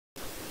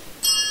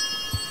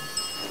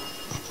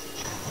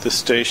The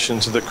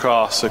Stations of the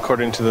Cross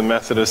according to the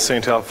method of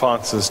St.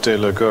 Alphonsus de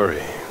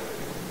Liguori.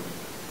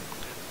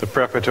 The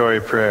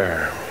Preparatory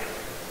Prayer.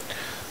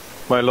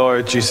 My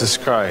Lord Jesus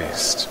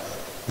Christ,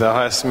 Thou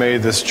hast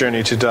made this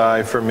journey to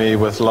die for me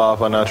with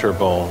love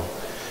unutterable,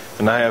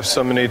 and I have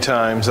so many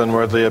times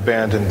unworthily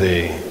abandoned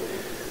Thee.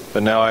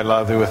 But now I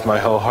love Thee with my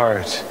whole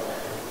heart,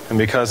 and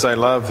because I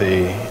love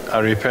Thee, I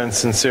repent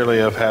sincerely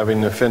of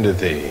having offended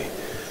Thee.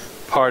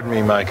 Pardon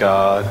me, my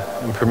God,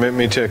 and permit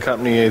me to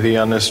accompany Thee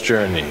on this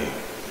journey.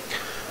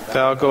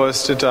 Thou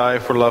goest to die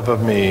for love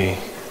of me.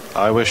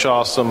 I wish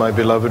also, my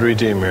beloved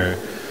Redeemer,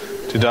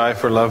 to die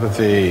for love of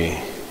Thee.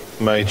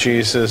 My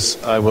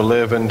Jesus, I will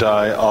live and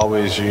die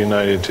always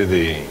united to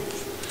Thee.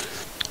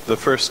 The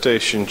first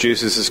station,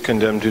 Jesus is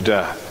condemned to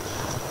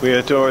death. We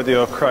adore Thee,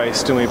 O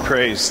Christ, and we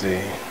praise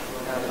Thee.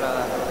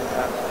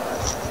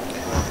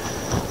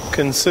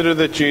 Consider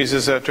that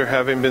Jesus, after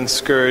having been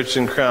scourged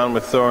and crowned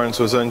with thorns,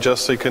 was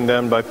unjustly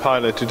condemned by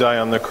Pilate to die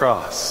on the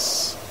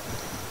cross.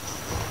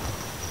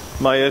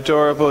 My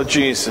adorable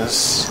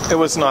Jesus, it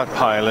was not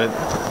Pilate,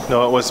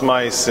 no, it was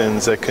my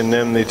sins that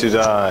condemned Thee to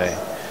die.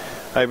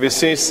 I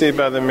beseech Thee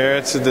by the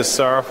merits of this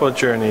sorrowful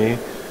journey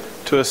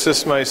to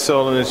assist my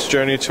soul in its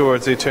journey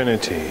towards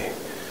eternity.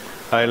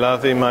 I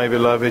love Thee, my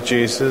beloved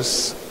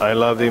Jesus. I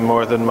love Thee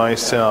more than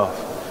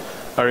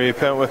myself. I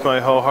repent with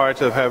my whole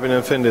heart of having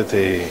offended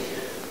Thee.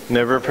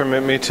 Never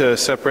permit me to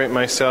separate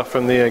myself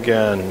from Thee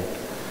again.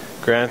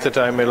 Grant that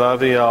I may love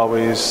Thee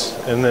always,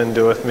 and then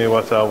do with me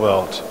what Thou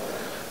wilt.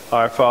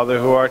 Our Father,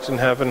 who art in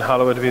heaven,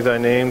 hallowed be Thy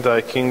name.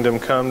 Thy kingdom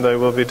come, Thy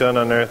will be done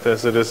on earth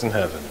as it is in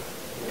heaven.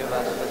 Give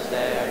us this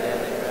day our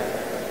daily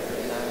bread, and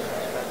forgive us our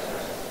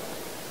trespasses,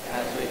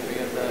 as we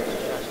forgive those who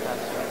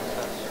trespass against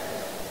us.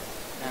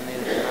 And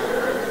lead us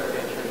not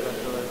into temptation, but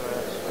deliver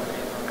us from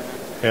evil.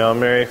 Amen. Hail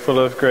Mary, full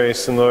of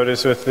grace, the Lord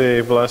is with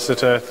Thee.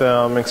 Blessed art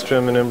Thou amongst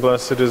women, and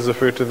blessed is the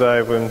fruit of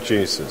Thy womb,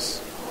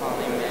 Jesus.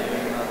 Holy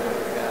Mary, Mother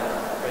of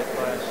God, pray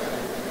for us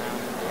sinners, now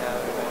and at the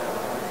hour of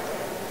our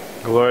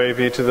death. Glory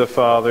be to the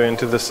Father, and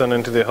to the Son,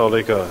 and to the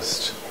Holy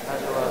Ghost.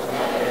 As it was in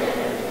the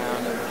beginning, is now,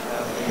 and ever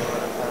shall be,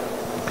 world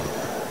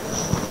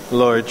without end.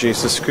 Lord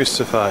Jesus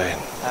crucified.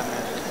 Have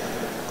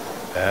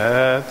mercy.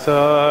 At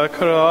the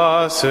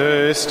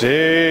cross's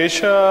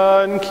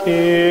station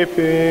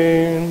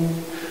keeping,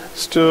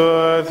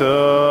 stood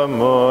the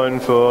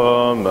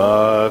mournful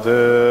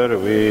mother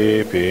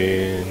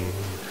weeping,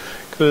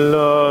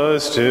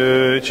 close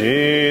to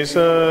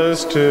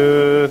Jesus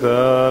to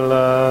the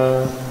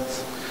last.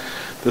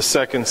 The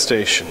second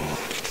station,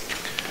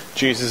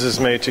 Jesus is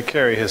made to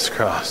carry His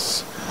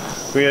cross.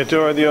 We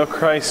adore Thee, O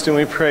Christ, and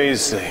we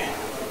praise Thee.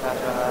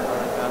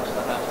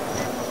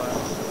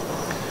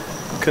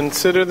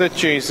 Consider that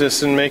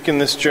Jesus, in making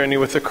this journey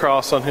with the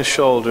cross on His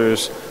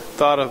shoulders,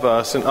 thought of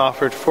us and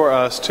offered for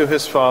us to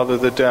His Father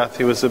the death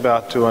He was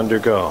about to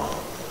undergo.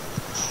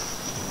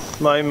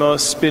 My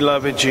most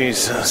beloved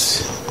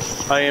Jesus,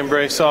 I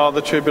embrace all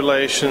the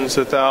tribulations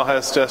that Thou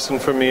hast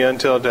destined for me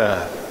until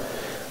death.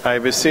 I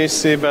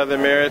beseech Thee by the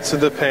merits of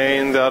the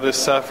pain Thou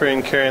didst suffer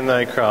in carrying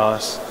Thy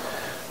cross,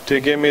 to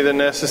give me the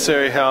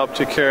necessary help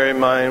to carry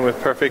mine with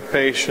perfect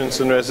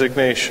patience and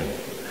resignation.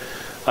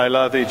 I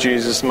love Thee,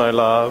 Jesus, my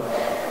love.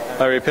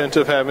 I repent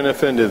of having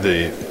offended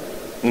Thee.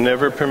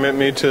 Never permit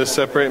me to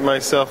separate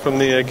myself from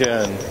Thee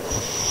again.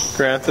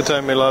 Grant that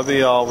I may love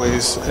Thee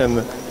always, and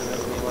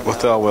what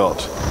Thou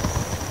wilt.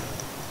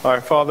 Our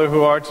Father,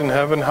 who art in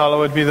heaven,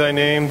 hallowed be Thy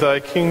name. Thy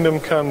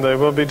kingdom come, Thy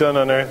will be done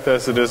on earth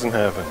as it is in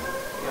heaven.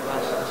 Give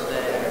us this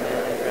day our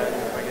daily bread,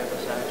 and forgive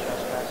us our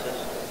trespasses,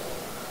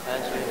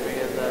 as we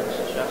forgive those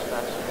who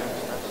trespass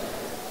against us.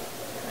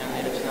 And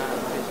lead us not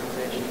into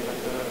temptation, but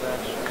deliver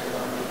us from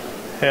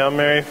evil. Hail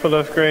Mary, full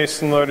of grace,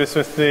 the Lord is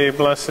with Thee.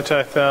 Blessed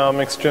art Thou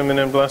amongst women,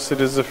 and blessed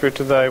is the fruit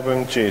of Thy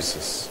womb,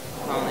 Jesus.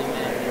 Holy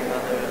Mary,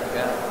 Mother of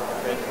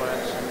God, pray for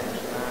us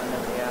sinners, now and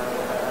at the hour of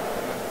our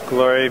death. Amen.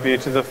 Glory be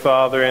to the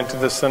Father, and to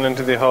the Son, and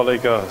to the Holy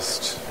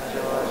Ghost. As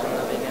it was in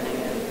the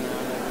beginning, is now,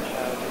 and ever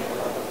shall be,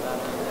 world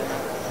without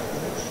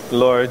end. Amen.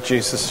 Lord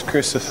Jesus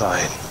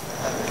crucified.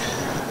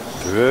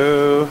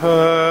 Through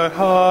her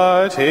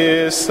heart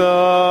His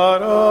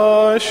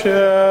sorrow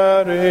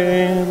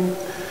sharing,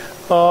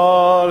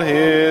 all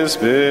His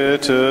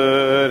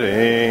bitter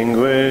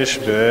anguish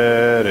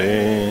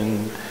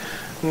bearing,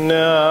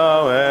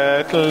 now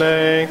at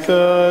length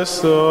the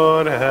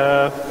sword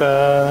hath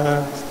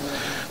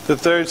passed. The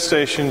third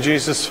station,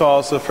 Jesus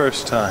falls the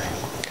first time.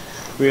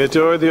 We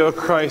adore Thee, O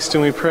Christ,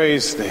 and we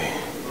praise Thee.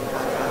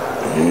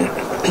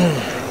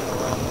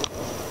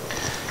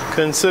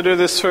 Consider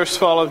this first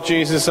fall of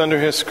Jesus under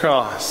His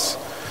cross.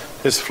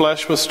 His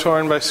flesh was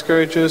torn by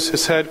scourges,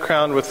 His head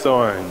crowned with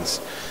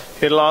thorns.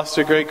 He had lost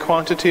a great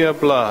quantity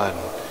of blood.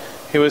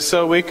 He was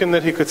so weakened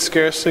that He could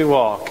scarcely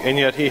walk, and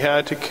yet He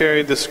had to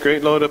carry this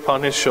great load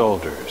upon His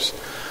shoulders.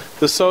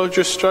 The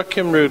soldiers struck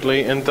Him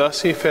rudely, and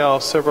thus He fell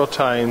several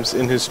times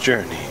in His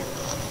journey.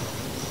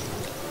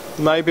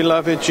 My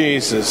beloved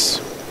Jesus,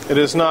 it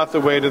is not the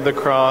weight of the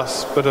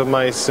cross, but of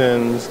my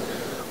sins,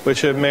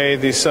 which have made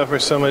Thee suffer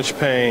so much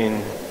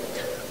pain.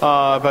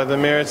 Ah, by the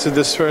merits of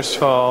this first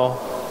fall,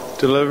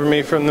 Deliver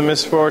me from the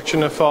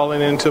misfortune of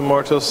falling into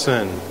mortal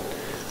sin.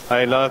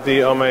 I love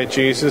thee, O my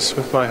Jesus,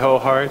 with my whole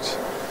heart.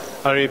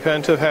 I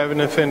repent of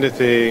having offended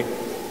thee.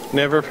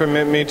 Never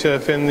permit me to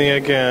offend thee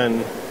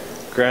again.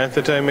 Grant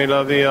that I may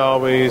love thee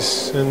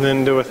always, and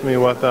then do with me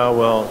what thou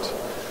wilt.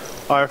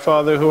 Our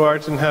Father, who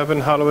art in heaven,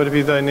 hallowed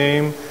be thy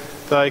name.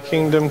 Thy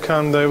kingdom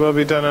come, thy will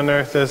be done on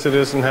earth as it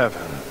is in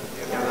heaven.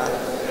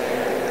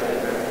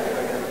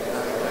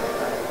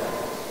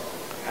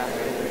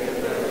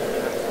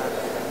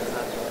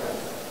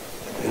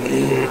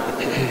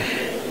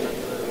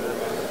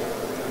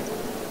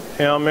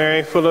 Hail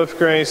Mary, full of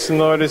grace, the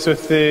Lord is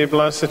with thee.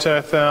 Blessed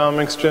art thou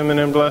amongst women,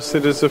 and blessed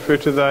is the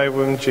fruit of thy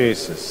womb,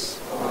 Jesus.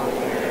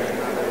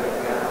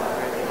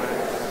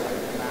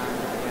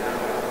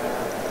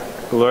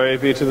 Glory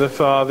be to the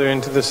Father,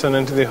 and to the Son,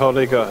 and to the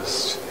Holy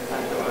Ghost.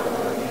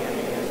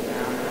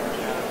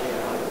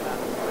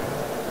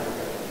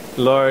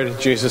 Lord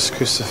Jesus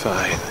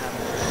crucified.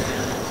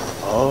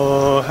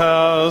 Oh,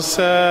 how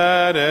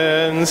sad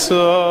and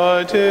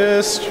so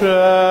distressed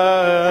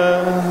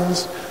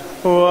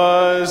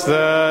was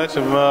that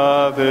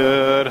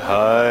mother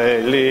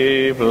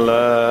highly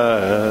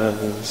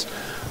blessed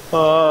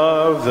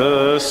of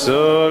the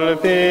sole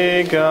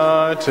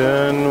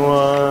begotten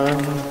one.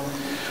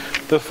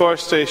 The fourth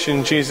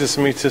station, Jesus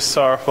meets his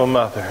sorrowful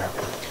mother.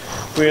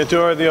 We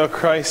adore thee, O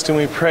Christ, and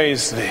we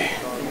praise thee.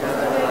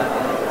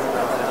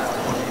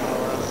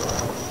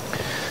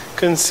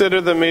 Consider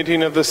the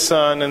meeting of the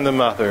Son and the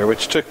Mother,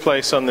 which took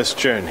place on this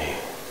journey.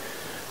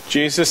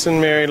 Jesus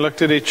and Mary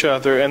looked at each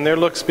other, and their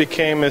looks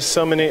became as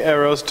so many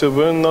arrows to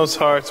wound those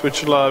hearts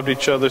which loved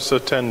each other so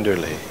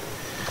tenderly.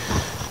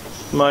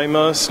 My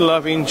most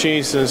loving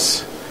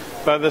Jesus,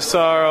 by the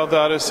sorrow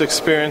thou hast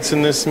experienced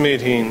in this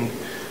meeting,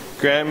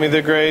 grant me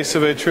the grace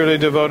of a truly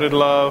devoted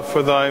love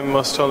for thy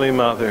most holy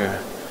Mother.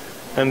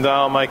 And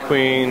thou, my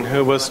Queen,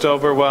 who wast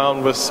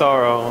overwhelmed with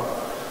sorrow,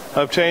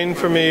 obtain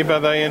for me by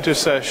thy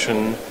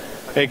intercession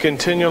a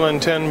continual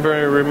and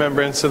tender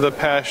remembrance of the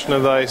passion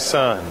of thy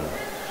Son.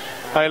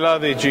 I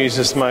love thee,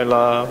 Jesus, my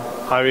love.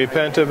 I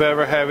repent of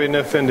ever having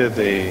offended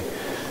thee.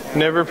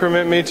 Never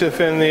permit me to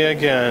offend thee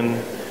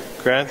again.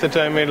 Grant that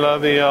I may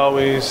love thee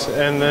always,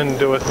 and then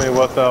do with me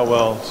what thou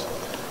wilt.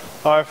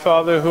 Our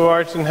Father, who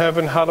art in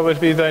heaven,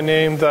 hallowed be thy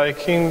name. Thy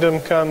kingdom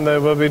come, thy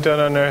will be done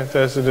on earth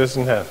as it is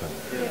in heaven.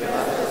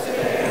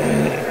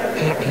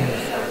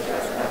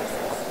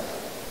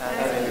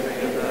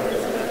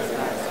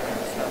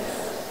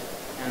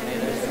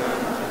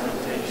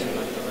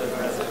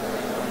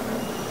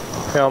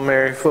 Hail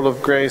Mary, full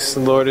of grace,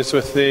 the Lord is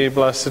with thee.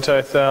 Blessed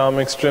art thou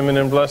amongst women,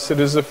 and blessed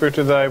is the fruit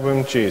of thy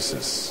womb,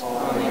 Jesus.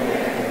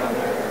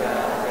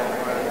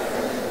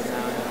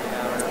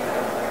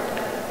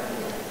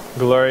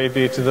 Glory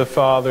be to the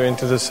Father, and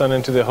to the Son,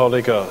 and to the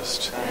Holy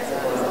Ghost.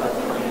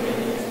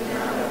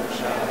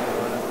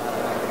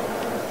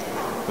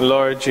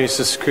 Lord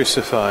Jesus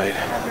crucified.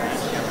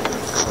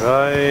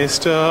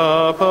 Christ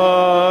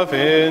above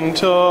in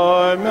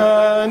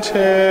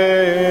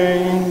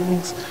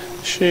tormentings,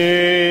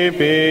 she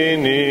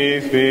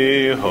beneath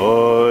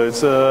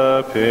beholds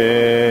the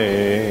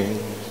pains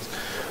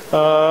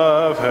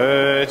of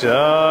her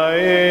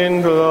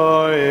dying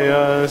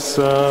glorious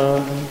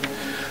Son.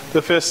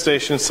 The fifth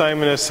station,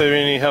 Simon of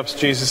Cyrene helps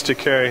Jesus to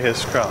carry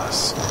his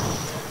cross.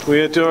 We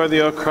adore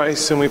thee, O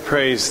Christ, and we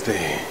praise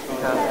thee.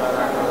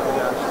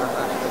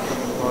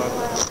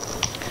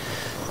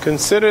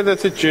 Consider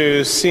that the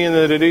Jews, seeing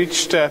that at each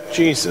step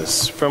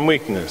Jesus, from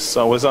weakness,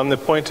 was on the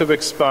point of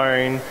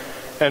expiring,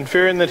 and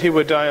fearing that he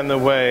would die on the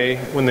way,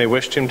 when they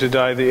wished him to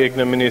die the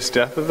ignominious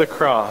death of the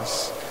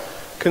cross,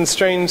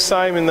 constrained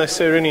Simon the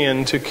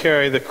Cyrenian to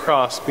carry the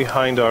cross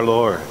behind our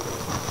Lord.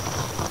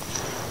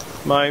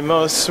 My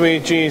most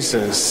sweet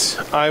Jesus,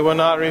 I will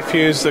not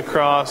refuse the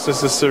cross as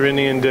the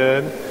Cyrenian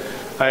did.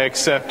 I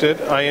accept it,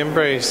 I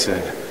embrace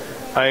it.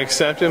 I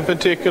accept in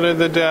particular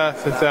the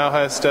death that thou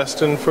hast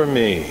destined for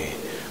me,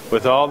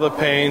 with all the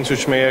pains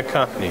which may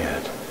accompany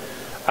it.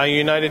 I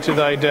unite it to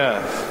thy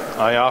death.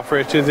 I offer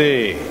it to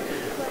thee.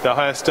 Thou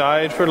hast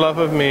died for love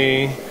of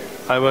me.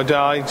 I will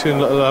die to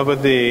love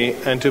of thee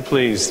and to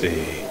please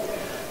thee.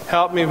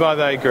 Help me by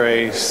thy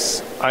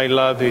grace. I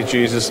love thee,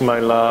 Jesus, my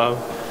love.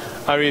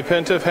 I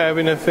repent of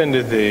having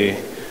offended thee.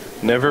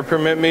 Never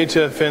permit me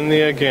to offend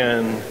thee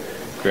again.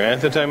 Grant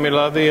that I may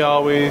love thee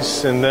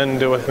always, and then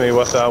do with me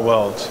what thou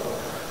wilt.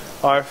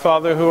 Our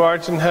Father, who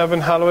art in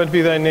heaven, hallowed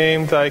be thy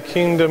name. Thy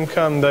kingdom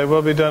come, thy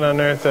will be done on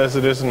earth as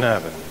it is in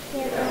heaven.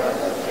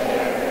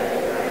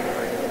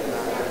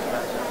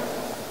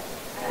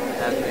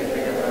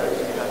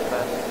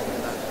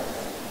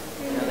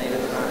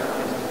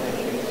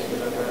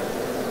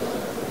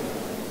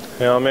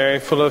 Hail Mary,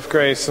 full of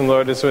grace, the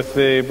Lord is with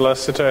thee.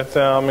 Blessed art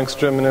thou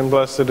amongst women, and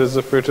blessed is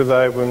the fruit of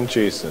thy womb,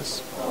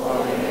 Jesus.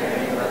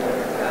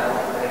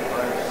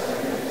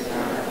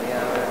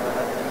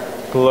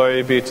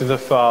 Glory be to the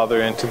Father,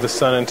 and to the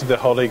Son, and to the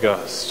Holy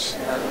Ghost.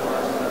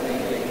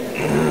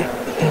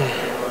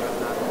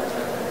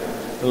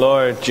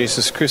 Lord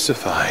Jesus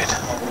crucified.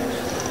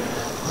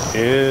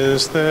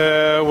 Is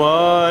there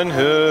one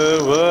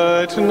who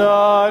would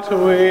not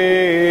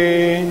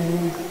weep,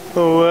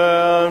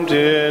 whelmed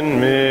in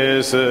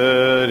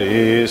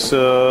misery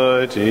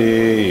so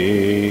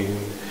deep?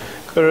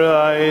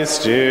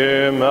 Christ,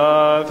 dear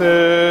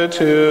mother,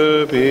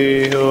 to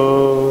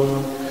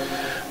behold.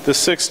 The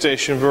sixth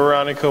station,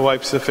 Veronica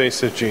wipes the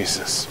face of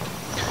Jesus.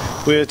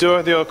 We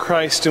adore thee, O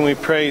Christ, and we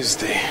praise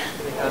thee.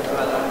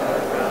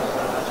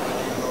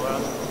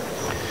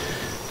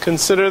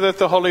 Consider that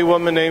the holy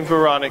woman named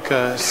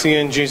Veronica,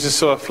 seeing Jesus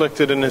so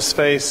afflicted and his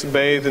face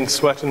bathed in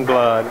sweat and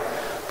blood,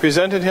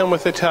 presented him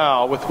with a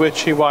towel with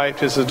which he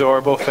wiped his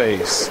adorable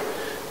face,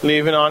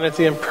 leaving on it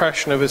the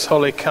impression of his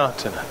holy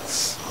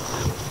countenance.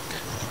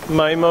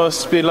 My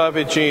most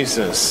beloved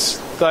Jesus,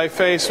 thy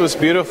face was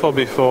beautiful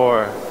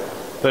before,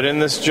 but in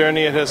this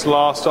journey it has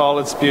lost all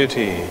its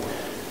beauty,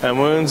 and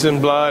wounds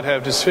and blood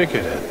have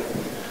disfigured it.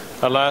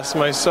 Alas,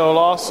 my soul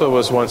also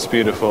was once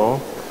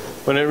beautiful,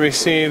 when it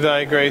received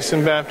thy grace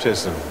in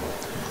baptism,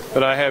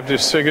 but I have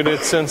disfigured it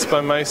since by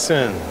my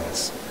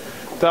sins.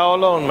 Thou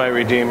alone, my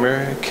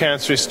Redeemer,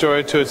 canst restore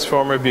it to its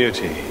former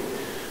beauty.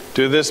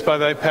 Do this by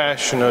thy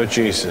passion, O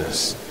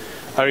Jesus.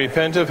 I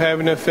repent of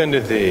having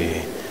offended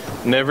thee.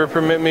 Never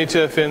permit me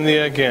to offend thee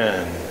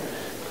again.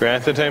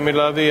 Grant that I may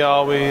love thee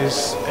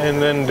always,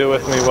 and then do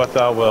with me what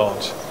thou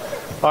wilt.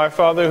 Our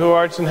Father, who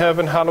art in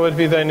heaven, hallowed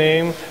be thy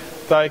name.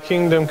 Thy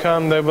kingdom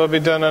come, thy will be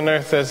done on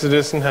earth as it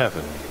is in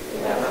heaven.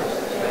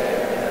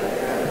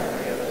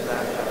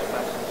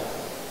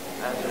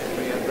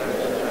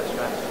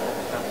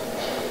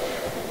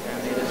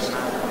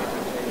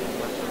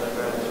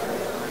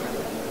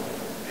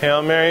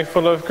 Hail Mary,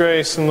 full of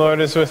grace, and the Lord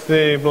is with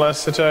thee.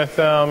 Blessed art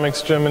thou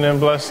amongst women, and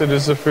blessed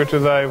is the fruit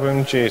of thy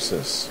womb,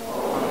 Jesus.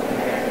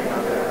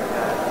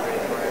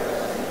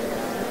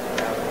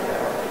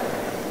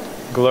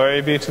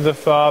 Glory be to the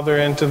Father,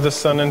 and to the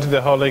Son, and to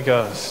the Holy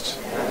Ghost.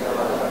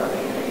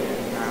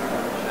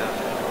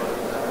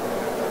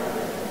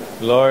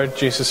 Lord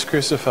Jesus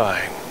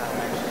crucified.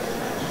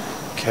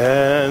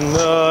 Can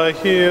the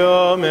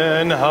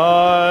human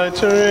heart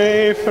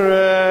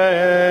refrain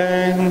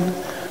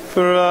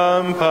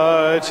from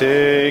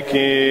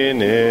partaking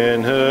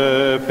in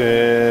her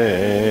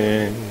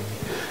pain,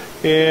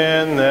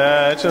 in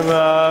that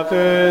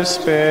mother's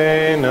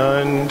pain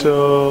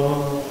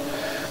untold?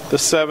 The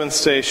seventh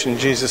station,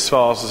 Jesus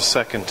falls the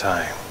second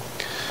time.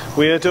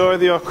 We adore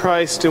thee, O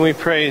Christ, and we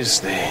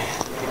praise thee.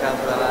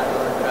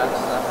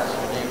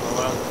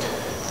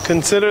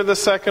 Consider the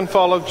second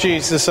fall of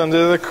Jesus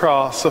under the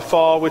cross, a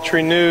fall which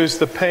renews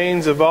the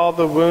pains of all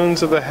the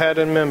wounds of the head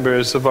and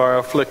members of our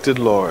afflicted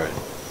Lord.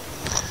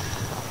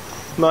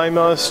 My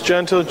most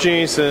gentle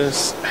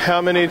Jesus,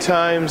 how many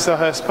times thou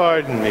hast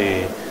pardoned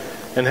me,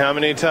 and how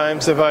many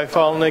times have I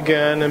fallen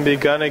again and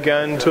begun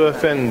again to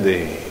offend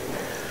thee.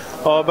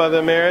 Oh, by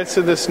the merits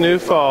of this new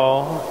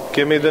fall,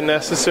 give me the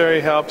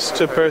necessary helps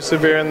to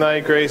persevere in thy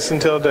grace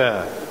until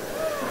death.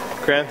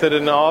 Grant that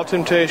in all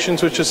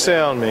temptations which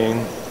assail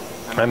me,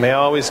 I may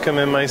always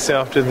commend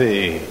myself to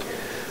thee.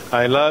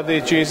 I love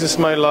thee, Jesus,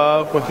 my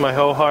love, with my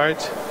whole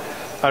heart.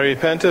 I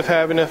repent of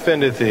having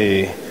offended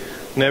thee.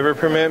 Never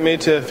permit me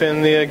to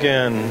offend thee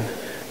again.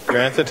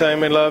 Grant that I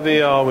may love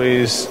thee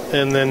always,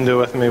 and then do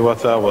with me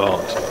what thou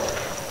wilt.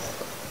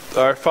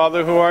 Our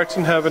Father, who art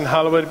in heaven,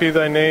 hallowed be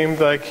thy name.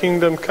 Thy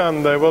kingdom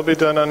come, thy will be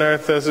done on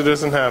earth as it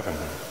is in heaven.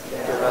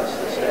 Give us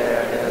this day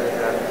our daily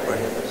bread, and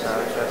forgive us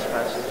our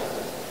trespasses,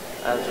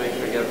 as we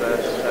forgive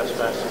those who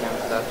trespass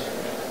against us.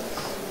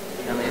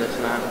 And lead us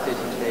not into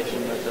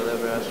temptation, but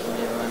deliver us from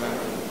evil. Amen.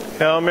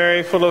 Hail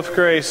Mary, full of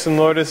grace, and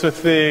the Lord is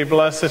with thee.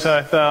 Blessed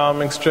art thou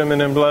amongst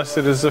women, and blessed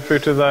is the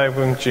fruit of thy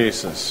womb,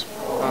 Jesus.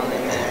 Holy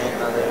Mary,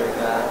 Mother of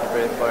God,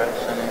 pray for us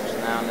sinners,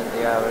 now and at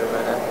the hour of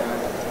our death.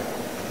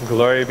 Amen.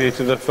 Glory be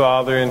to the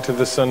Father, and to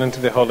the Son, and to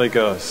the Holy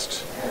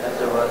Ghost. As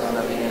it was in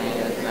the beginning,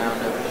 is now,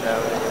 and ever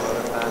shall be,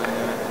 world without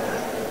end.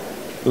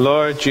 Amen.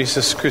 Lord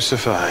Jesus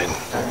crucified.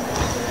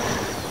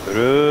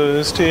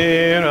 Bruised,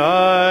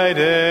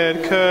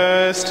 derided,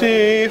 cursed,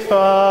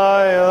 defiled,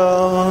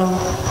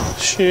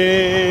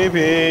 she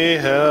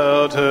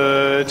beheld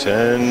her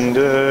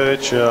tender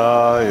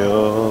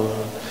child,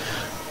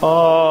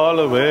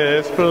 all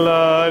with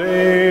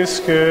bloody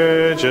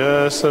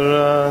scourges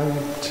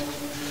rent.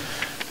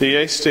 The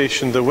eighth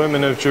station, the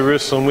women of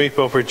Jerusalem weep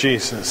over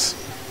Jesus.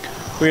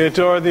 We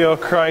adore thee, O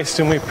Christ,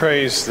 and we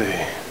praise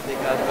thee.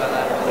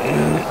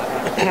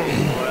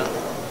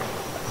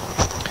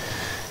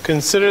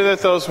 Consider that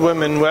those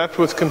women wept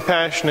with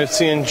compassion at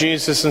seeing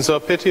Jesus in so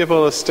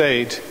pitiable a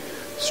state,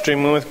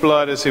 streaming with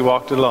blood as he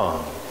walked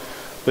along.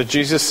 But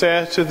Jesus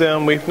said to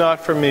them, Weep not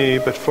for me,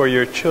 but for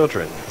your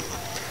children.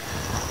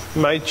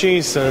 My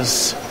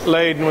Jesus,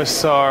 laden with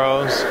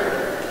sorrows,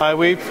 I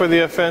weep for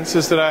the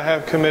offenses that I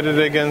have committed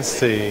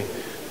against thee,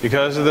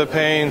 because of the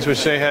pains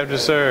which they have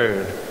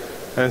deserved,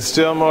 and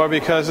still more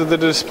because of the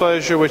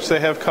displeasure which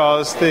they have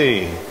caused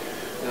thee,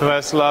 who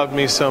hast loved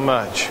me so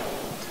much.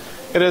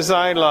 It is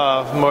thy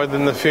love, more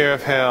than the fear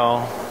of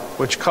hell,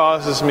 which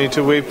causes me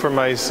to weep for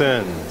my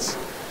sins.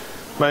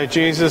 My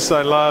Jesus,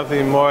 I love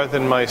thee more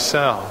than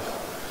myself.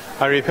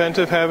 I repent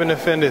of having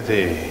offended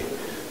thee.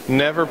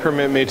 Never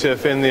permit me to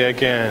offend thee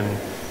again.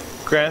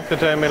 Grant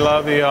that I may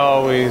love thee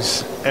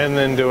always, and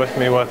then do with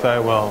me what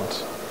thou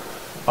wilt.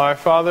 Our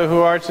Father who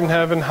art in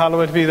heaven,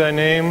 hallowed be thy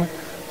name.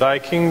 Thy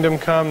kingdom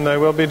come, thy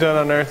will be done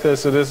on earth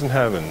as it is in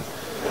heaven.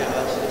 Give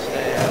us this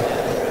day our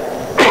daily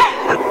bread.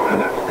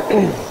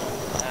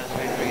 As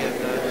we forgive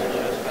those who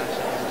trespass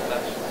against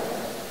us.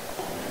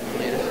 And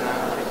lead us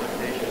not into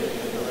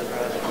temptation, but deliver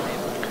us from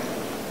evil.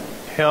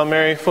 Hail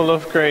Mary, full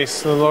of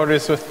grace, the Lord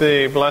is with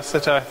thee.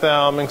 Blessed art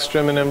thou amongst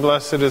women, and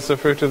blessed is the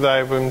fruit of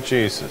thy womb,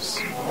 Jesus.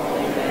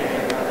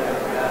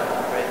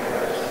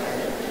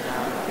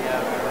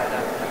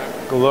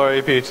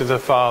 Glory be to the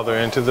Father,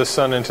 and to the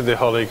Son, and to the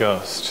Holy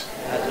Ghost.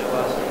 As it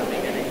was in the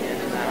beginning,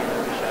 and now, and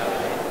ever shall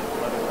be,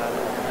 world without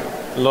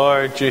end.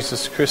 Lord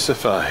Jesus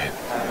crucified.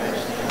 Have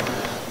mercy.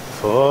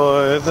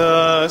 For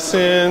the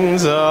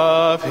sins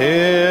of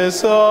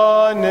his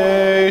own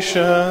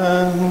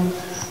nation,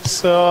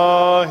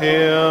 saw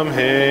him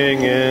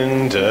hang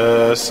in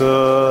desolation,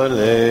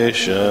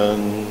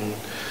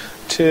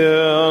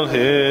 till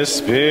his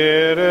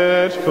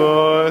spirit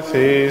forth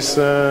he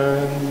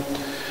sent.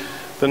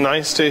 The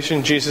ninth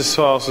station, Jesus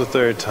falls the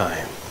third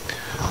time.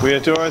 We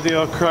adore thee,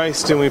 O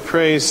Christ, and we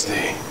praise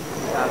thee.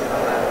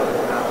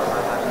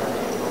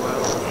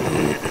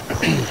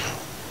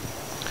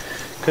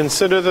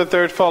 Consider the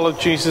third fall of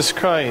Jesus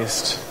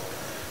Christ.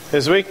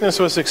 His weakness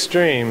was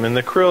extreme, and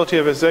the cruelty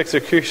of his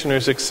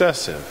executioners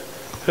excessive,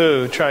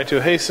 who tried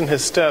to hasten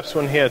his steps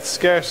when he had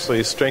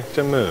scarcely strength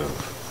to move.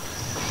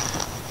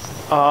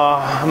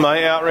 Ah,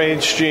 my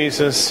outraged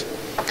Jesus,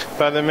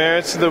 by the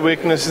merits of the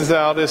weaknesses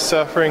thou didst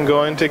suffer in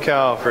going to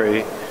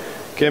Calvary,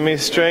 give me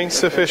strength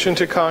sufficient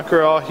to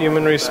conquer all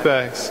human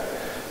respects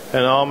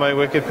and all my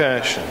wicked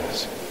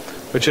passions,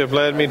 which have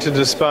led me to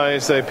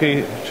despise thy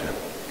peace.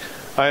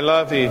 I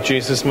love thee,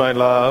 Jesus, my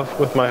love,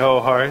 with my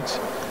whole heart.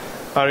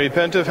 I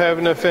repent of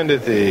having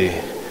offended thee.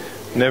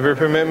 Never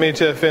permit me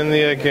to offend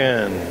thee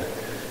again.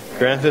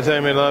 Grant that I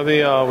may love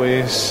thee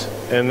always,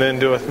 and then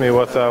do with me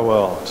what thou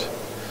wilt.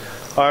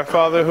 Our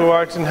Father who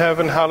art in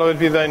heaven, hallowed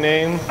be thy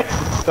name.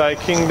 Thy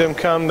kingdom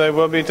come, thy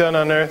will be done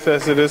on earth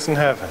as it is in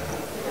heaven. Give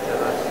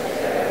us this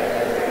day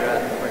our daily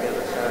bread, and forgive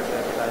us our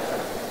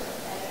trespasses,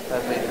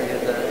 as we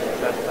forgive those who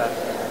trespass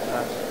against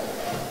us.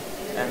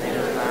 And lead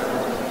us not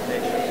into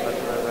temptation, but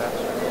deliver us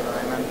from evil.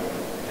 Amen.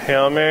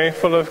 Hail Mary,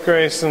 full of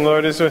grace, the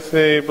Lord is with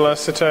thee.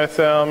 Blessed art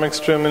thou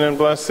amongst women, and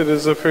blessed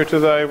is the fruit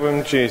of thy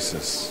womb,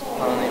 Jesus.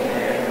 Holy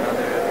Mary,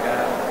 Mother of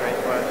God, pray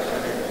for us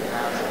sinners,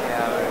 now and at the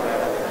hour of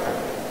our death.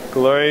 Amen.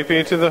 Glory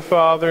be to the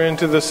Father, and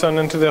to the Son,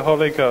 and to the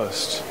Holy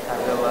Ghost.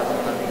 As it was in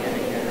the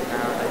beginning, and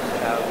now, and ever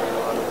shall be,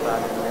 world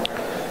without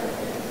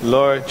end.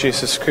 Lord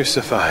Jesus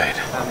crucified.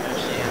 Have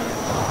mercy on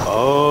us.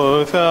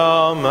 O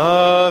thou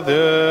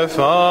Mother,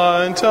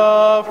 font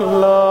of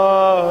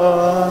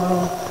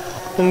love,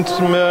 and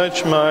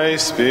match my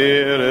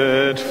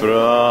spirit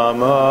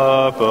from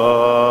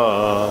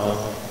above.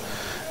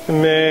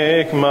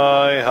 Make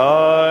my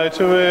heart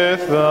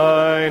with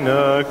thine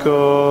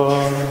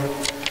accord.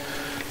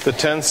 The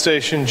 10th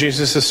station,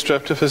 Jesus is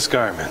stripped of his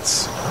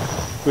garments.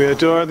 We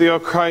adore thee, O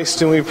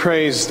Christ, and we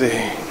praise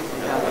thee.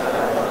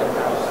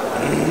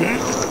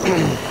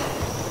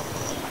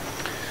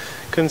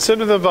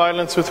 Consider the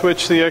violence with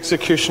which the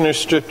executioners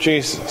stripped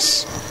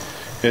Jesus.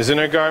 His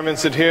inner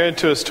garments adhered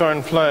to his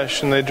torn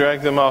flesh, and they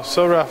dragged them off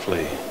so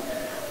roughly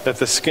that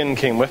the skin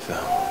came with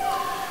them.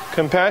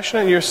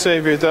 Compassionate your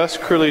Savior thus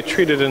cruelly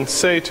treated, and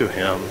say to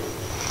him,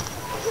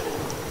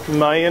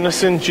 My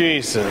innocent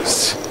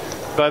Jesus,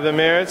 by the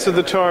merits of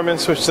the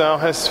torments which thou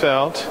hast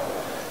felt,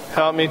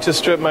 help me to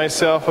strip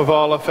myself of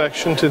all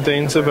affection to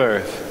things of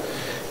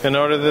earth, in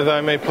order that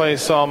I may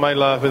place all my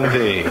love in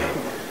thee,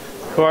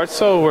 who art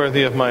so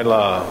worthy of my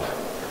love.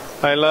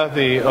 I love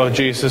thee, O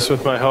Jesus,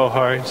 with my whole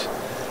heart.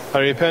 I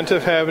repent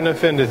of having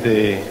offended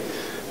thee.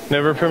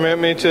 Never permit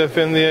me to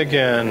offend thee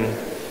again.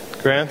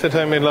 Grant that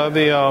I may love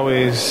thee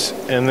always,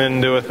 and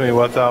then do with me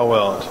what thou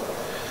wilt.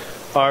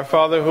 Our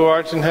Father who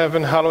art in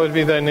heaven, hallowed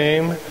be thy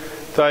name.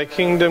 Thy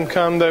kingdom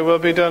come, thy will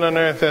be done on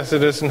earth as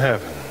it is in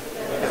heaven.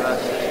 Give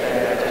us this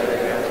day our daily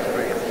bread, and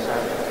forgive us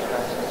our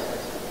trespasses,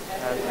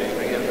 as we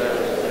forgive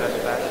those who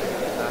trespass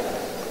against us.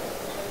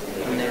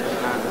 And lead us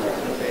not into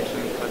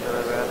temptation, but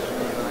deliver us from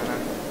evil.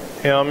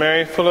 Amen. Hail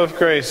Mary, full of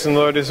grace, the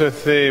Lord is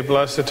with thee.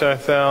 Blessed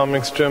art thou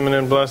amongst women,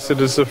 and blessed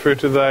is the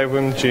fruit of thy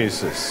womb,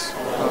 Jesus.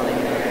 Holy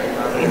Mary,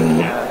 Mother of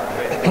God,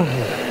 pray for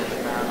us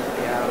sinners, now and at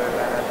the hour of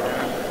our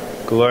death.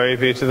 Amen. Glory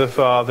be to the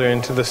Father,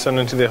 and to the Son,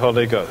 and to the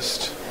Holy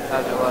Ghost.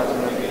 As it was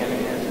in the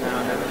beginning, is now,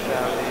 and ever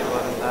shall be,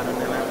 world without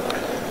end.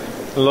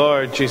 Amen.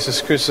 Lord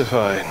Jesus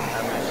crucified.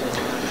 Have mercy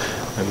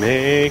on us.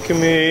 Make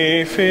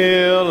me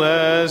feel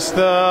as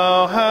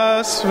thou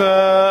hast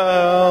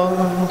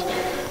felt.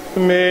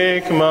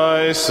 Make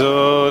my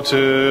soul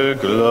to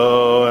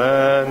glow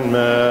and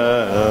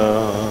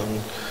melt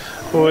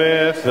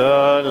with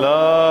the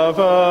love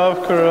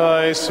of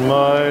Christ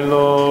my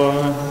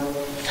Lord.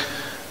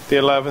 The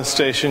 11th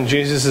station,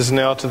 Jesus is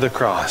nailed to the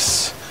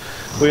cross.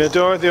 We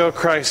adore thee, O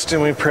Christ,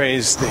 and we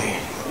praise thee.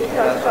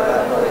 Because of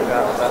thy holy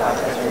gospel,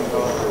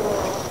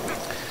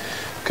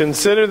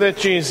 Consider that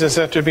Jesus,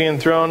 after being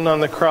thrown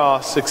on the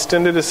cross,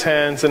 extended his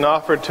hands and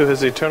offered to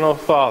his eternal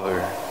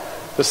Father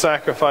the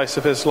sacrifice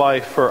of his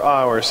life for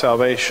our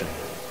salvation.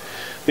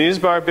 These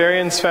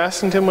barbarians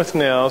fastened him with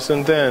nails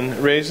and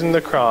then, raising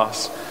the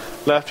cross,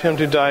 left him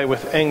to die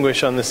with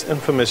anguish on this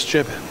infamous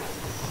gibbet.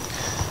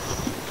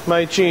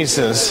 My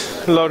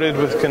Jesus, loaded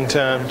with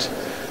contempt,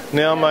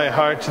 nail my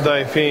heart to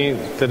thy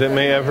feet, that it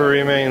may ever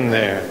remain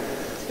there,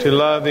 to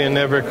love thee and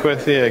never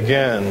quit thee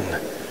again.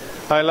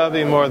 I love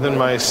thee more than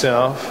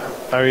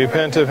myself. I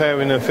repent of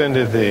having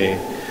offended thee.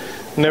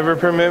 Never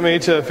permit me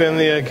to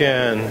offend thee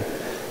again.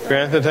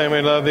 Grant that I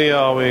may love thee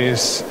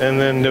always, and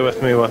then do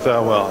with me what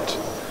thou wilt.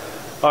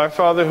 Our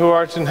Father who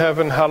art in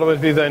heaven,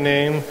 hallowed be thy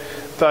name.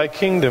 Thy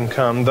kingdom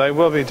come, thy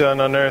will be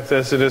done on earth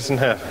as it is in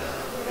heaven.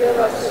 Give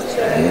us this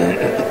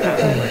day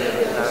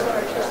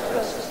our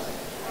trespasses,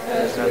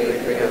 as we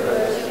forgive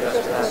those who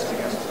trespass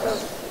against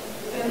us.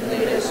 And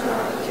lead us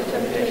not into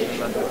temptation,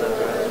 but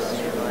deliver us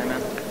from evil.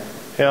 Amen.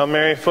 Hail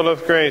Mary, full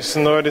of grace,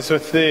 the Lord is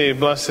with thee.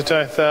 Blessed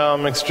art thou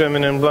amongst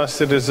women, and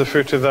blessed is the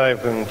fruit of thy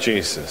womb,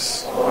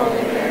 Jesus.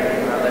 Holy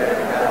Mary, Mother of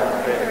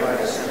God, pray for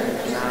us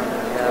sinners, now and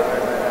at the hour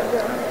of our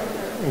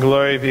death.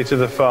 Glory be to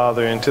the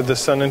Father, and to the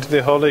Son, and to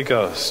the Holy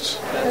Ghost.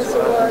 As it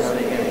was in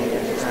the beginning,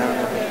 is now, and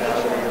ever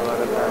shall be, world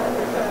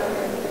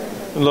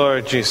without end.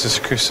 Lord Jesus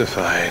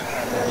crucified.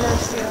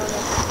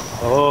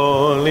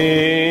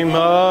 Holy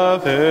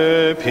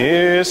Mother,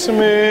 pierce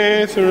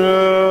me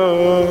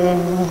through.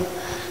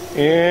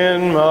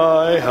 In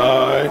my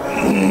heart,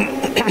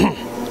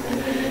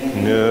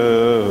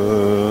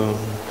 know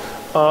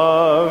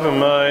of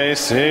my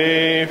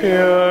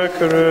Savior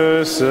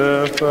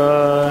crucified.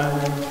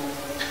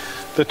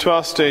 The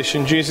 12th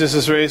station, Jesus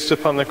is raised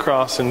upon the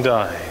cross and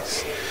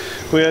dies.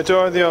 We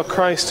adore thee, O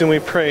Christ, and we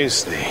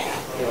praise thee.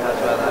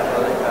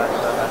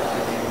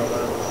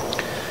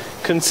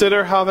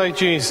 Consider how thy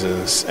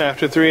Jesus,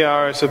 after 3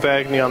 hours of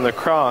agony on the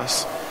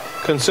cross,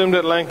 consumed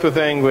at length with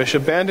anguish,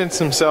 abandons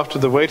himself to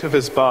the weight of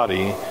his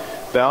body,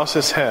 bows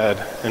his head,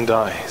 and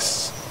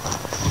dies.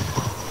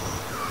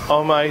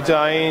 O my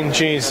dying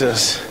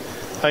Jesus,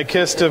 I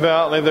kiss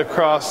devoutly the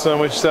cross on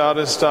which thou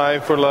didst die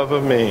for love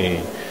of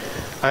me.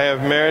 I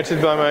have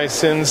merited by my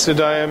sins to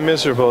die a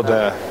miserable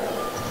death,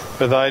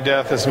 but thy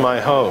death is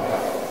my hope.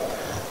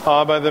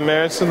 Ah, by the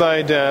merits of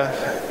thy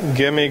death,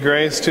 give me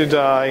grace to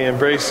die,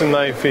 embracing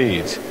thy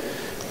feet,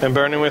 and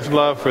burning with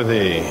love for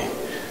thee.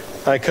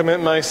 I commit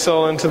my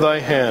soul into thy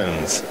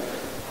hands.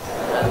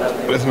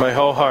 With my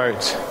whole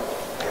heart,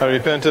 I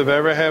repent of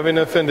ever having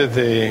offended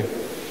thee.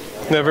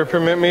 Never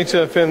permit me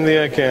to offend thee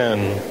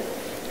again.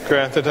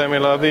 Grant that I may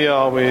love thee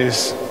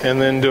always, and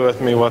then do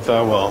with me what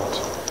thou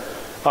wilt.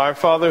 Our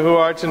Father who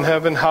art in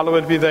heaven,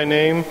 hallowed be thy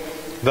name.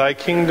 Thy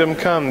kingdom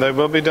come, thy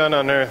will be done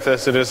on earth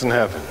as it is in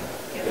heaven.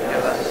 Give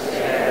us this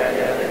day our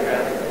daily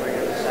bread, and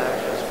forgive us our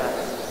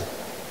trespasses,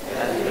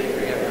 as we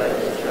forgive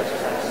those who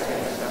trespass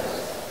against us.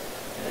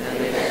 And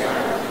lead us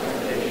not into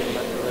temptation,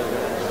 but deliver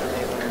us from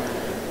evil.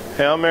 Amen.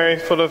 Hail Mary,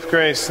 full of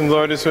grace, the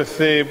Lord is with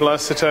thee.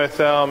 Blessed art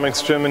thou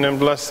amongst women, and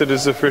blessed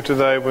is the fruit of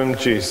thy womb,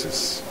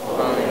 Jesus.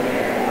 Holy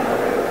Mary,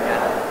 Mother of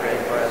God, pray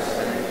for us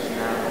sinners,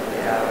 now and at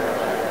the hour of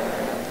our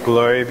death.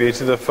 Glory be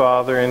to the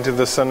Father, and to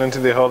the Son, and to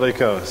the Holy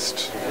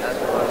Ghost. As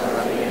it was in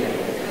the beginning,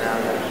 is now,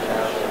 and ever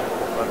shall be,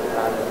 world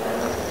without end.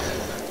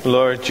 Amen.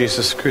 Lord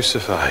Jesus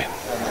crucified.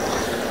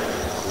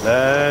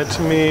 Let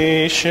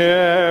me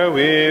share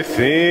with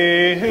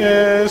thee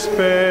his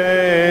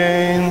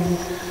pain,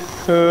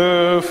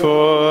 who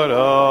for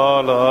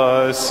all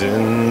our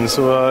sins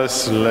was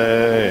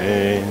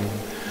slain,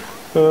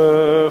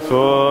 who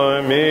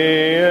for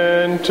me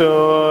in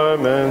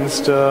torments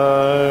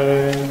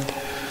died.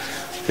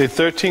 The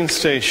 13th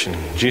station,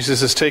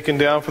 Jesus is taken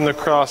down from the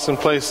cross and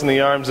placed in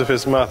the arms of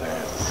his mother.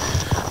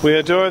 We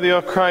adore thee,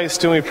 O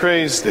Christ, and we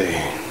praise thee.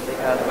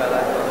 Because by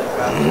thy holy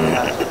cross we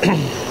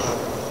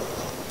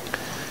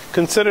have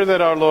Consider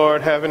that our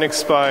Lord, having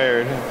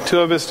expired, 2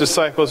 of his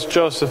disciples,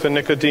 Joseph and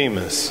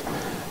Nicodemus,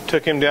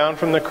 took him down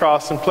from the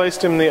cross and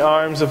placed him in the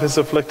arms of his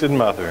afflicted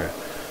mother,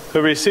 who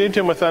received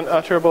him with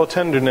unutterable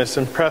tenderness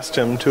and pressed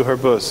him to her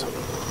bosom.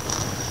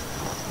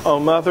 O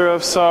Mother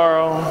of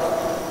sorrow,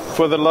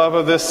 for the love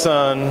of this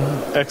Son,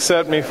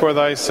 accept me for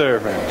thy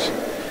servant,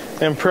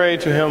 and pray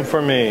to him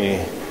for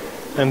me.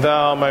 And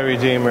thou, my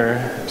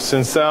Redeemer,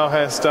 since thou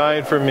hast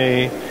died for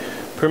me,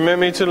 permit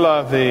me to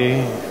love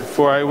thee,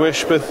 for I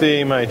wish but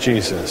thee, my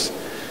Jesus.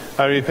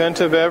 I repent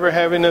of ever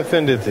having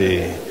offended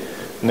thee.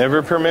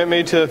 Never permit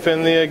me to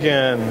offend thee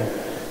again.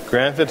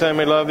 Grant that I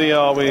may love thee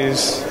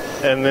always,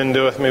 and then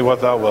do with me what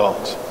thou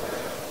wilt.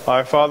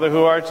 Our Father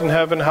who art in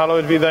heaven,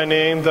 hallowed be thy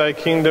name. Thy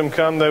kingdom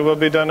come, thy will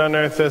be done on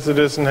earth as it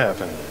is in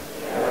heaven.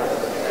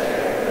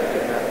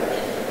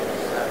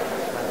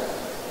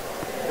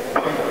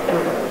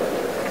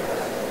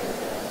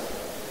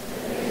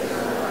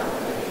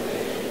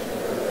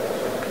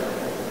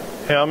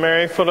 Hail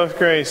Mary, full of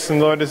grace, the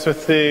Lord is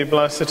with thee.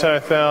 Blessed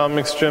art thou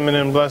amongst women,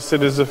 and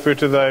blessed is the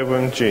fruit of thy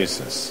womb,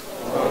 Jesus.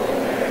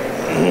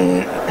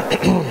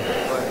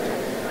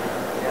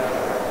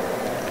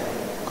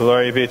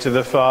 Glory be to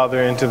the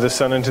Father, and to the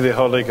Son, and to the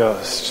Holy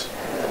Ghost.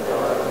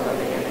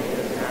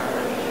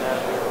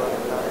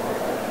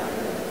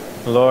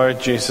 Lord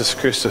Jesus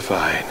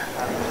crucified.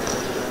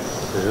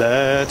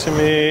 Let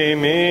me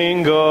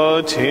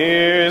mingle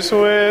tears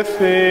with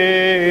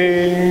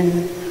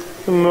thee,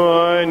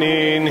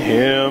 mourning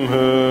him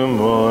who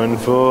mourned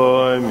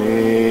for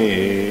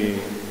me,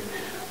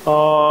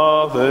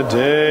 all the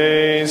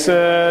days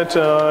that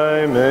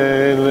I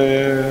may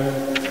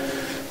live.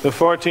 The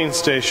 14th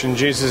station,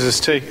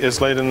 Jesus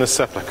is laid in the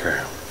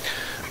sepulchre.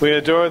 We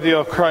adore thee,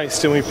 O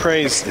Christ, and we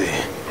praise thee.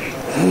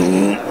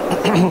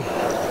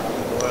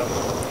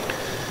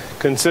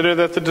 Consider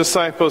that the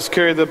disciples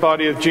carried the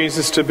body of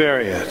Jesus to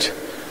bury it,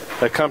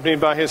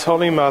 accompanied by his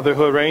holy mother,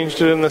 who arranged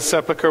it in the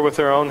sepulchre with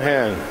her own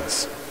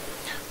hands.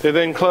 They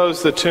then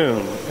closed the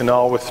tomb, and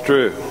all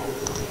withdrew.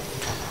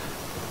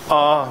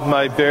 Ah,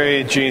 my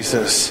buried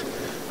Jesus,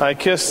 I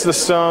kiss the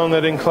stone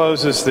that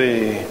encloses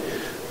thee,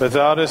 but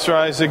thou dost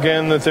rise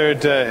again the third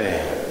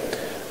day.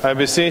 I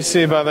beseech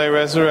thee by thy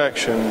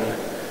resurrection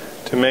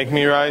to make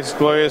me rise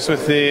glorious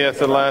with thee at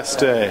the last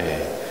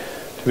day,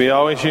 to be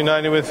always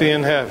united with thee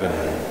in heaven,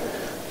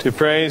 to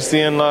praise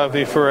thee and love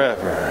thee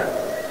forever.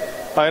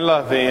 I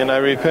love thee, and I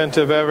repent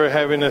of ever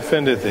having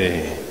offended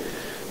thee.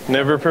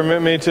 Never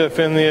permit me to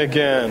offend thee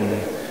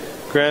again.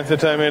 Grant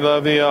that I may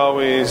love thee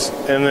always,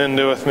 and then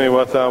do with me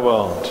what thou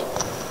wilt.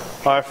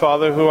 Our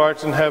Father, who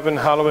art in heaven,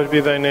 hallowed be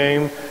thy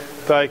name.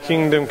 Thy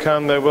kingdom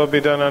come, thy will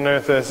be done on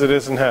earth as it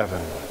is in heaven.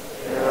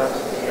 Give us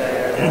this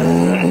day our daily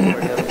bread, and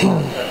forgive us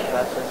our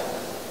trespasses,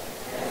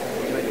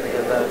 as we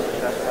forgive those who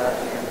trespass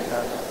against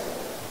us.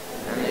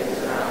 And lead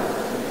us not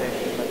into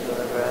temptation, but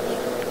deliver us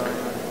from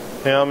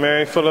evil. Hail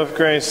Mary, full of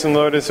grace, the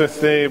Lord is with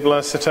thee.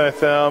 Blessed art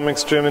thou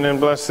amongst women, and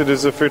blessed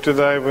is the fruit of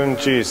thy womb,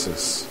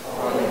 Jesus.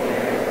 Holy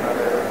Mary,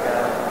 Mother of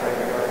God, pray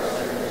for us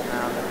sinners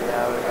now and at the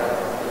hour of our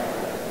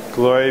death.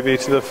 Glory be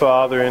to the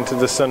Father, and to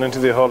the Son, and to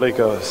the Holy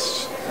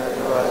Ghost.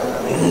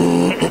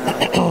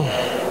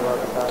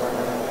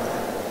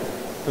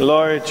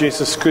 Lord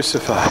Jesus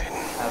crucified.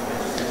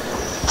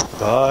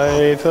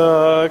 By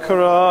the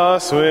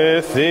cross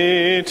with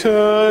thee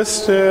to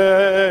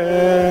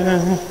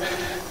stand,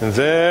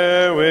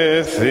 there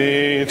with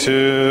thee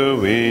to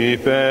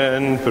weep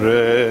and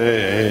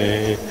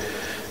pray,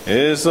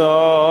 is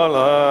all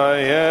I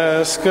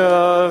ask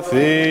of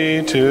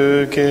thee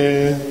to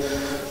give.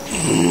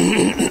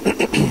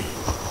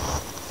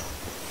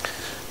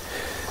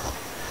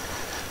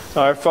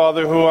 Our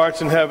Father, who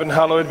art in heaven,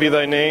 hallowed be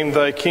thy name.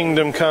 Thy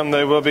kingdom come,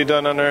 thy will be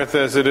done on earth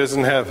as it is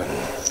in heaven.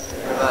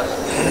 Give us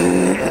this day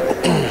our daily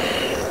bread, and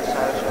forgive us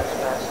our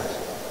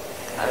trespasses,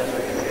 as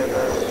we forgive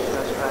those who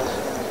trespass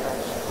against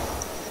us.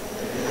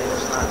 And lead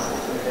us not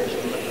into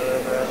temptation, but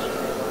deliver us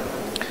from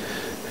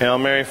evil. Hail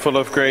Mary, full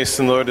of grace,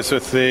 the Lord is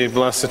with thee.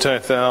 Blessed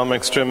art thou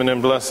amongst women,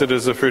 and blessed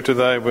is the fruit of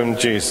thy womb,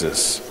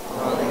 Jesus.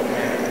 Holy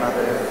Mary,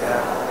 Mother of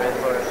God, pray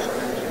for us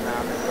sinners now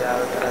and at the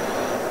hour of our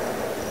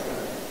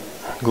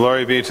death.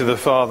 Glory be to the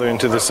Father, and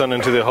to the Son,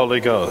 and to the Holy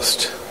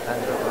Ghost.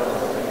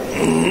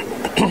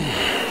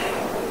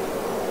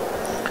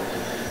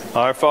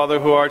 Our Father,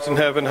 who art in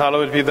heaven,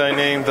 hallowed be thy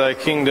name. Thy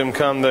kingdom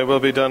come, thy will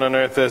be done on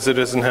earth as it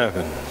is in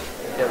heaven.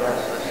 Give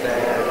us this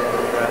day our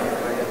daily bread, and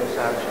forgive us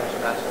our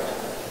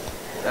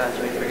trespasses, as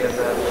we forgive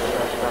those who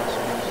trespass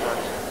against us.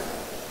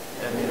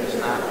 And lead us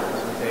not into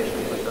temptation,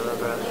 but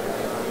deliver us from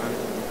evil.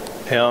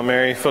 Amen. Hail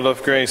Mary, full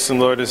of grace, the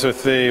Lord is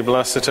with thee.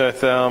 Blessed art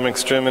thou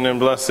amongst women, and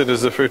blessed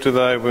is the fruit of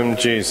thy womb,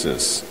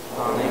 Jesus.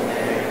 Holy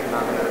Mary,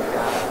 Mother of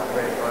God,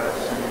 pray for us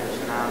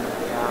sinners now and at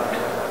the hour of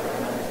our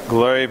death. Amen.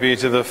 Glory be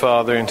to the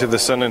Father, and to the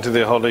Son, and to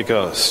the Holy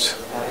Ghost.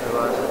 As it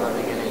was in the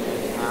beginning,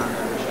 is now, and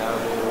ever shall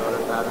be, world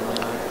without end.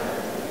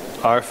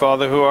 Amen. Our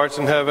Father, who art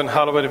in heaven,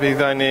 hallowed be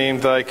thy name.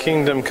 Thy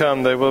kingdom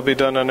come, thy will be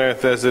done on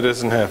earth as it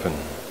is in heaven.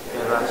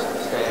 Give us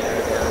this day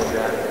our daily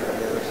bread, and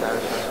forgive us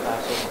our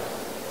trespasses,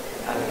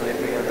 as we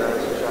forgive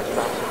those who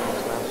trespass against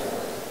us.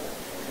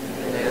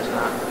 And lead us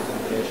not into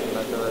temptation,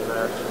 but deliver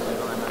us from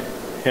evil.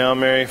 Amen. Hail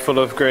Mary, full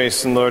of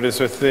grace, the Lord is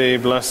with thee.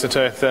 Blessed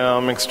art thou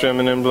amongst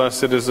women, and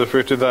blessed is the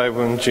fruit of thy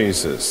womb,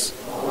 Jesus.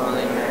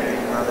 Holy Mary,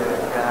 Mother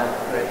of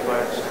God, pray for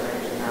us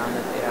sinners now and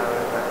at the hour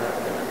of our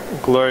death.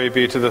 Amen. Glory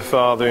be to the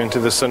Father, and to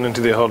the Son, and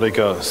to the Holy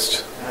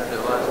Ghost. As it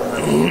was in the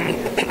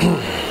beginning,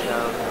 is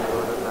now, and ever shall be,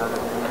 world without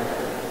end.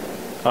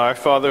 Amen. Our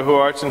Father, who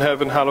art in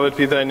heaven, hallowed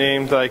be thy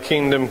name. Thy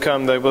kingdom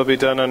come, thy will be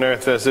done on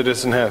earth as it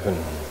is in heaven.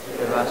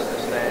 Give us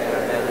this day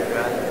our daily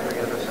bread, and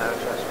forgive us our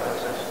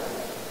trespasses,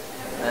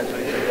 as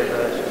we forgive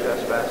those who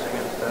trespass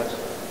against us.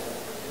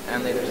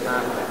 And lead us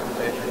not into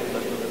temptation,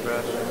 but deliver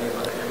us from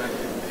evil. Amen.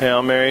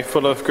 Hail Mary,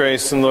 full of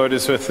grace, the Lord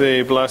is with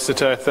thee.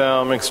 Blessed art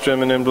thou amongst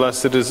women, and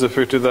blessed is the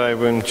fruit of thy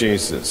womb,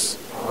 Jesus.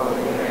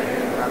 Holy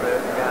Mary, Mother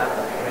of God,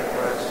 pray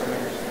for us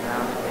sinners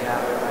now and at the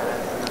hour of our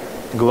death.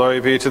 Amen. Glory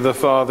be to the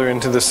Father,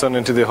 and to the Son,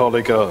 and to the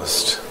Holy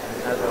Ghost.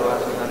 As it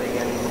was in the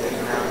beginning, is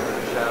now, and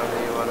ever shall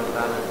be, world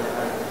without end.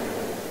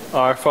 Amen.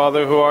 Our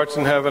Father, who art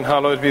in heaven,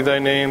 hallowed be thy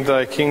name.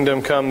 Thy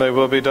kingdom come, thy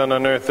will be done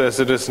on earth as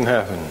it is in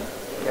heaven.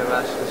 Give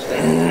us this day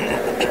our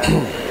daily bread,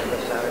 and forgive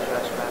us our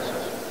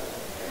trespasses,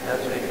 as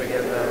we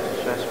forgive those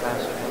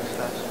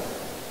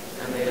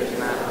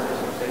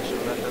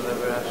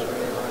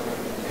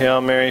Hail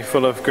Mary,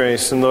 full of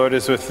grace, the Lord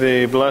is with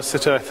thee.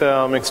 Blessed art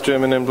thou amongst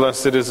women, and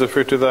blessed is the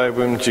fruit of thy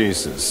womb,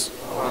 Jesus.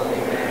 Holy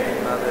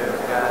Mary, Mother of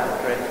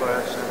God, pray for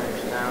us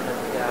sinners now and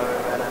at the hour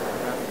of our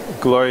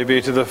death. Glory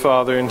be to the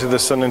Father, and to the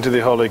Son, and to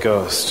the Holy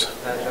Ghost.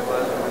 As it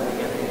was in the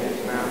beginning,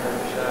 is now, and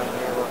ever shall be,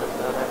 world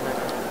without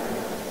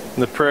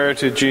end. The prayer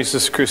to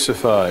Jesus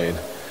crucified.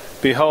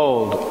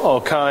 Behold,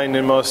 O kind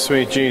and most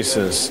sweet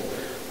Jesus,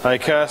 I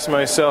cast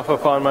myself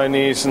upon my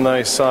knees in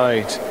thy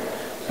sight,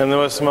 and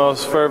the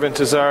most fervent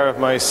desire of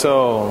my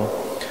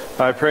soul,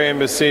 I pray and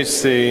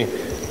beseech thee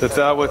that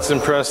thou wouldst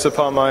impress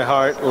upon my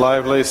heart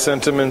lively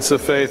sentiments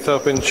of faith,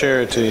 hope, and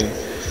charity,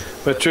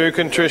 with true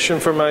contrition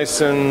for my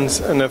sins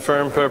and a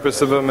firm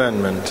purpose of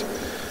amendment,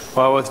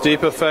 while with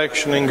deep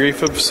affection and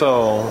grief of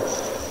soul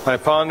I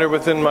ponder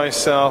within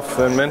myself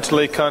and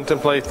mentally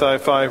contemplate thy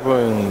 5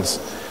 wounds,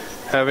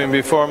 having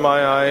before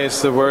my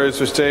eyes the words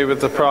which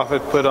David the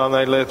prophet put on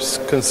thy lips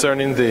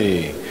concerning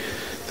thee.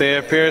 They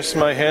have pierced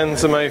my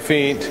hands and my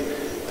feet,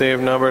 they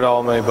have numbered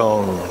all my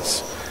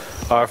bones.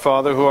 Our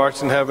Father who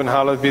art in heaven,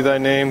 hallowed be thy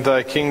name.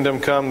 Thy kingdom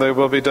come, thy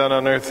will be done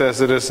on earth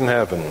as it is in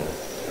heaven.